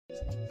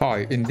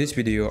Hi, in this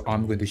video,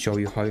 I'm going to show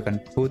you how you can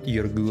put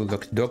your Google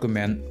Docs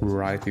document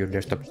right to your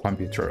desktop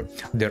computer.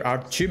 There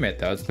are two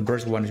methods. The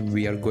first one is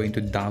we are going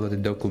to download the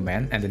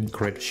document and then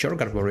create a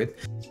shortcut for it,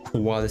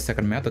 while the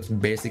second method is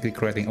basically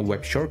creating a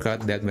web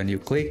shortcut that when you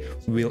click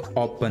will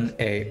open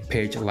a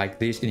page like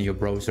this in your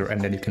browser and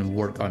then you can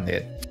work on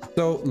it.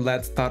 So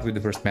let's start with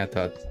the first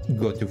method.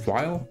 Go to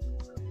File,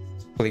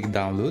 click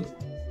Download,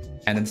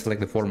 and then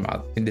select the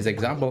format. In this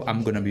example,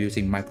 I'm going to be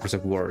using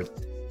Microsoft Word.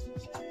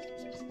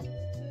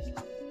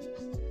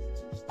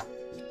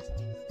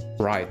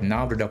 Right,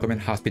 now the document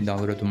has been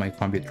downloaded to my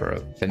computer.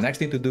 The next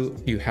thing to do,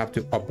 you have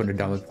to open the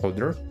download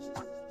folder.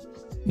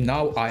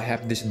 Now I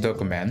have this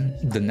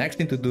document. The next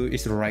thing to do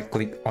is right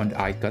click on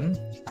the icon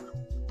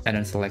and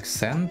then select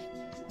Send.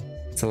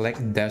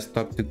 Select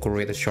Desktop to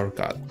create a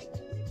shortcut.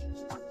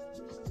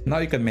 Now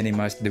you can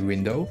minimize the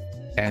window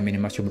and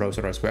minimize your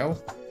browser as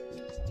well.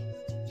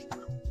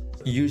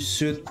 You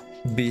should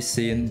be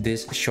seeing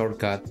this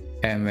shortcut,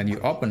 and when you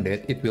open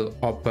it, it will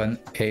open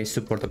a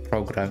supported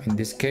program. In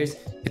this case,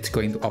 it's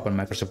going to open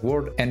Microsoft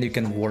Word and you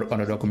can work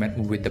on a document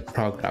with the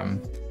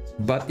program.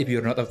 But if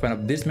you're not a fan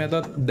of this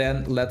method,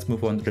 then let's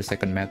move on to the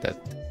second method.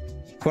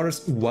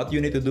 First, what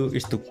you need to do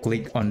is to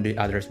click on the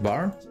address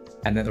bar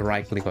and then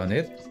right click on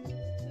it,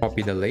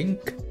 copy the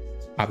link.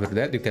 After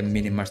that, you can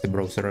minimize the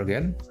browser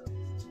again.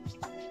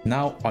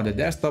 Now on the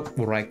desktop,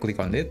 right click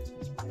on it,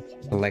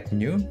 select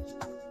New,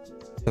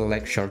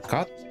 select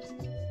Shortcut.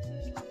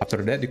 After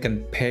that, you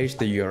can paste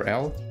the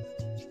URL,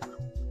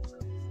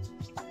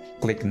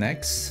 click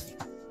Next.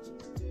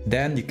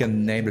 Then you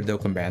can name the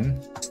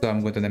document. So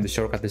I'm going to name the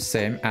shortcut the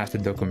same as the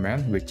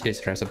document, which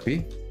is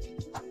recipe.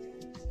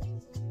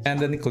 And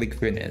then click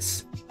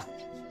Finish.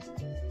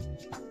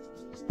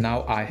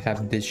 Now I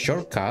have this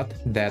shortcut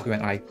that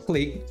when I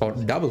click or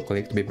double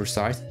click to be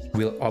precise,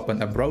 will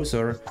open a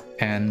browser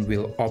and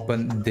will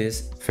open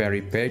this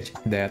very page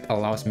that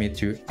allows me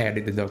to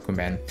edit the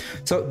document.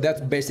 So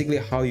that's basically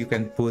how you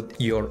can put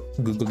your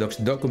Google Docs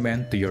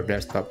document to your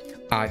desktop.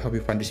 I hope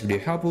you find this video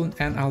helpful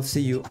and I'll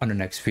see you on the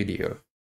next video.